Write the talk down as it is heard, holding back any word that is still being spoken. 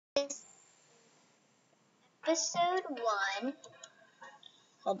This episode 1.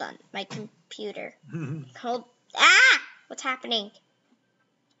 Hold on, my computer. What's happening?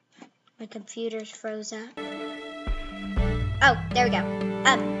 My computer's froze up. Oh, there we go.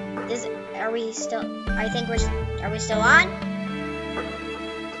 Are we still on?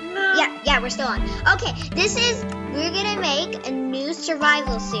 No. Yeah, we're still on. Okay, we're gonna make a new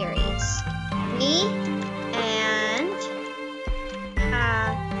survival series. Me and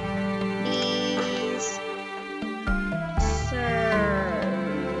Poppy's survival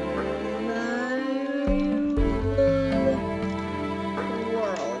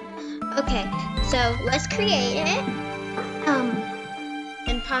world. Okay, so let's create it.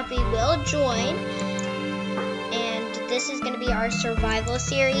 And Poppy will join. And this is gonna be our survival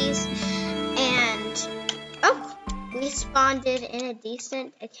series. And we spawned in a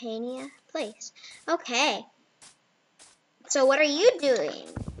decent Acania place. Okay. So what are you doing,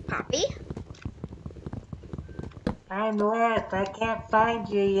 Poppy? I'm lost. I can't find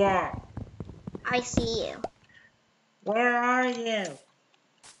you yet. I see you. Where are you?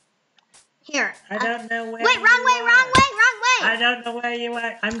 Here. I don't know where. Wait, wrong way. I don't know where you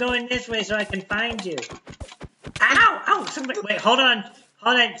are. I'm going this way so I can find you. Ow! Ow! Somebody, wait, hold on.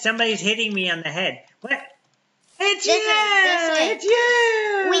 Somebody's hitting me on the head. What? It's you! It's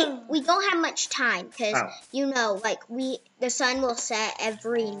you! We don't have much time because the sun will set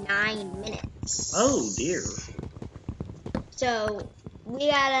every 9 minutes. Oh dear. So we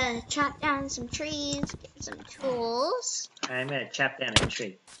gotta chop down some trees, get some tools. I'm gonna chop down a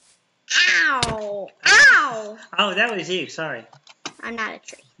tree. Ow! Ow! Oh, that was you. Sorry. I'm not a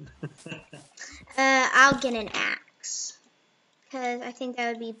tree. I'll get an axe because I think that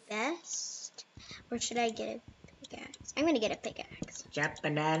would be best. Or should I get a pickaxe? I'm gonna get a pickaxe. Chop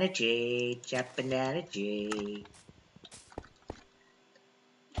banana tree. Chop banana tree.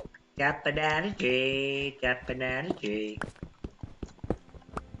 Chop banana tree. Chop banana tree.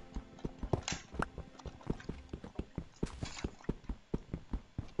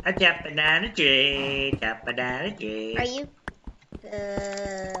 A chop banana tree. Chop banana tree. Are you?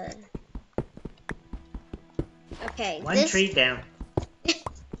 Okay. One tree down.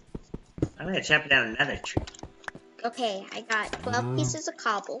 I'm gonna chop down another tree. Okay, I got 12 pieces of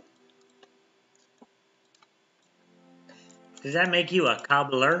cobble. Does that make you a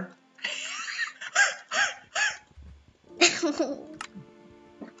cobbler?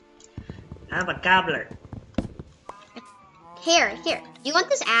 I'm a cobbler. Here. You want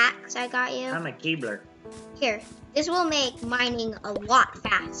this axe I got you? I'm a keebler. Here. This will make mining a lot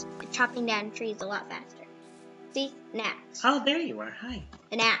faster. Chopping down trees a lot faster. See? An axe. Oh, there you are. Hi.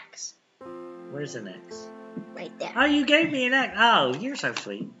 An axe. Where's an axe? Right there. Oh, you gave me an axe. Oh, you're so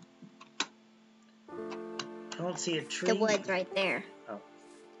sweet. I don't see a tree. The wood's right there. Oh.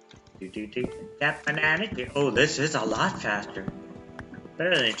 That banana. Oh, this is a lot faster.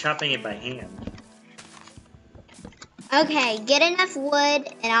 Better than chopping it by hand. Okay, get enough wood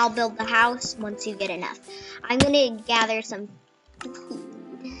and I'll build the house once you get enough. I'm gonna gather some food.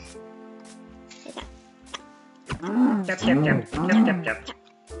 Chop, chop, chop. Chop, chop, chop.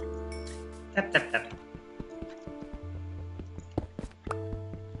 Chop, chop, chop.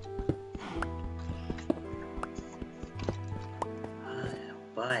 Oh,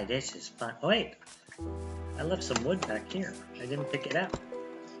 boy, this is fun. Oh, wait. I left some wood back here. I didn't pick it up.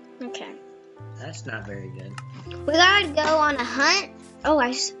 Okay. That's not very good. We gotta go on a hunt. Oh,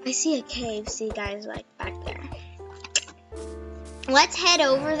 I see a cave. See, guys, like back there. Let's head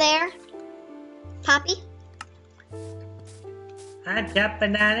over there. Poppy? I chop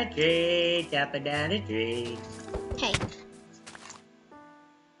banana tree, chop banana tree. Hey.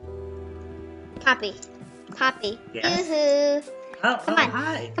 Poppy. Yes? Yoo-hoo. Come on.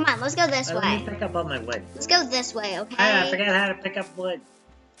 Hi. Come on, let's go this Let way. me pick up all my wood. Let's go this way, okay? I forgot how to pick up wood.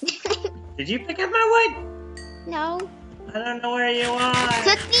 Did you pick up my wood? No. I don't know where you are.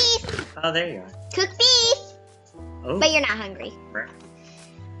 Cook beef. Oh, there you are. Cook beef. Oh. But you're not hungry.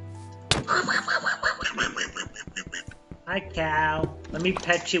 Hi, cow. Let me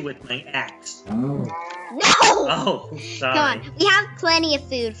pet you with my axe. No. Oh, sorry. Come on. We have plenty of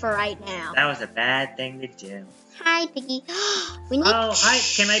food for right now. That was a bad thing to do. Hi, piggy. We need. Oh, hi.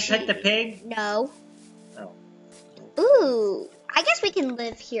 Can I pet the pig? No. Oh. Ooh. I guess we can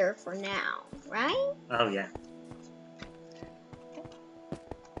live here for now, right? Oh, yeah.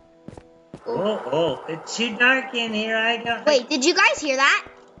 Oh, it's too dark in here. Wait, did you guys hear that?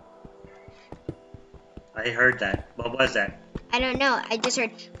 I heard that. What was that? I don't know. I just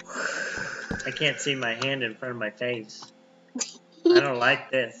heard. I can't see my hand in front of my face. I don't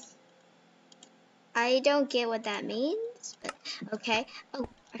like this. I don't get what that means, but okay. Oh,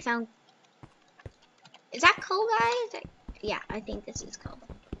 I found. Is that coal, guys? Yeah, I think this is coal.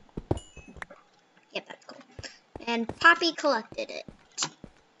 Yep, that's coal. And Poppee collected it.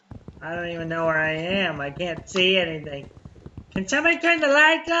 I don't even know where I am. I can't see anything. Can somebody turn the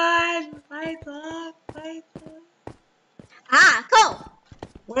lights on? Lights off. Lights off. Ah, coal.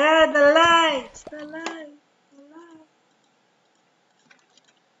 Where are the lights? The lights. The lights.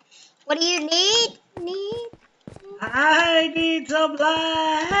 What do you need? I need some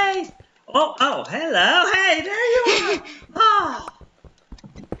lights. Oh, hello. Hey, there you are. Oh.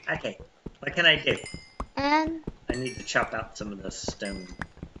 Okay, what can I do? I need to chop out some of the stone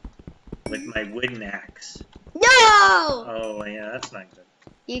with my wooden axe. No! Oh, yeah, that's not good.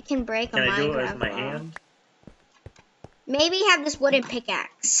 You can break Can a I do it Minecraft with my wall. hand? Maybe have this wooden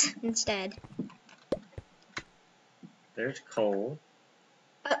pickaxe instead. There's coal.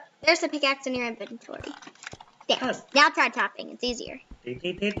 Oh, there's the pickaxe in your inventory. There. Oh. Now try chopping. It's easier. And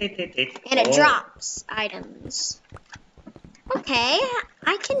it drops items. Okay,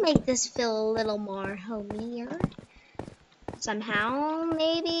 I can make this feel a little more homier. Somehow,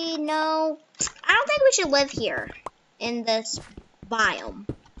 maybe, no. I don't think we should live here in this biome.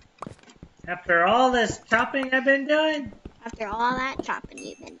 After all this chopping I've been doing? After all that chopping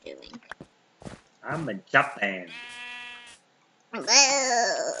you've been doing. I'm a chopping.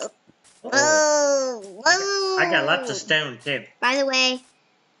 Whoa. Oh. Whoa. I got lots of stone too. By the way,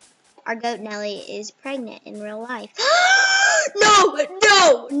 our goat Nelly is pregnant in real life. No, that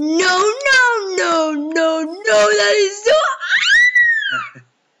is so...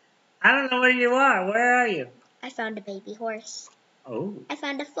 I don't know where you are. Where are you? I found a baby horse. Oh. I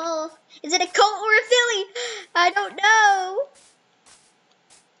found a foal. Is it a colt or a filly? I don't know.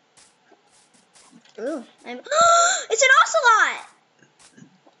 Ooh, it's an ocelot.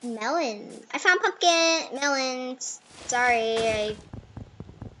 Melons. I found pumpkin melons. Sorry,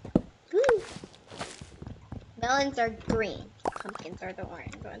 Ooh. Melons are green. Pumpkins are the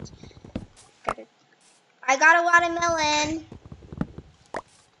orange ones. I got a watermelon.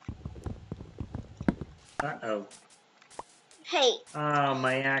 Uh-oh. Hey. Oh,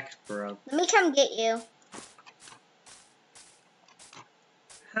 my axe broke. Let me come get you.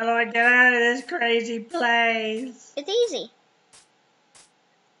 How do I get out of this crazy place? It's easy.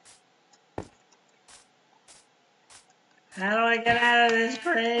 How do I get out of this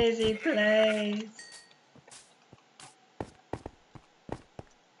crazy place?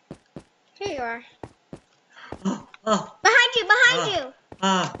 Here you are. Oh. Behind you. The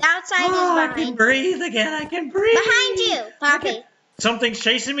outside is behind. I can breathe again. I can breathe. Behind you, Poppee. Okay. Something's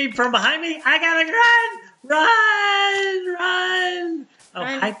chasing me from behind me. I gotta run. Oh,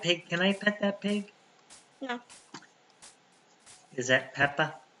 Run. hi, pig. Can I pet that pig? No. Is that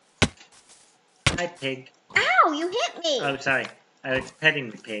Peppa? Hi, pig. Ow, you hit me. Oh, sorry. I was petting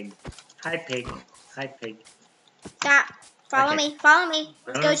the pig. Hi, pig. Hi, pig. Stop. Follow Okay. me. Follow me.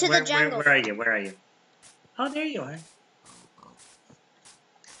 Let's go to the jungle. Where are you? Where are you? Oh, there you are.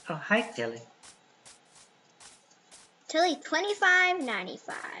 Oh, hi, Tilly. Tilly, $25.95.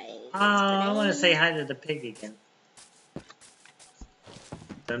 Oh, I want to say hi to the pig again.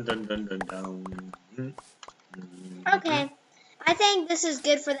 Dun dun dun dun dun. Okay. I think this is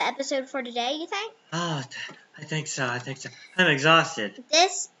good for the episode for today, you think? Oh, I think so. I'm exhausted.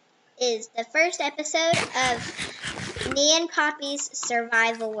 This is the first episode of me and Poppee's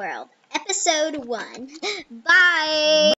Survival World. Episode 1. Bye!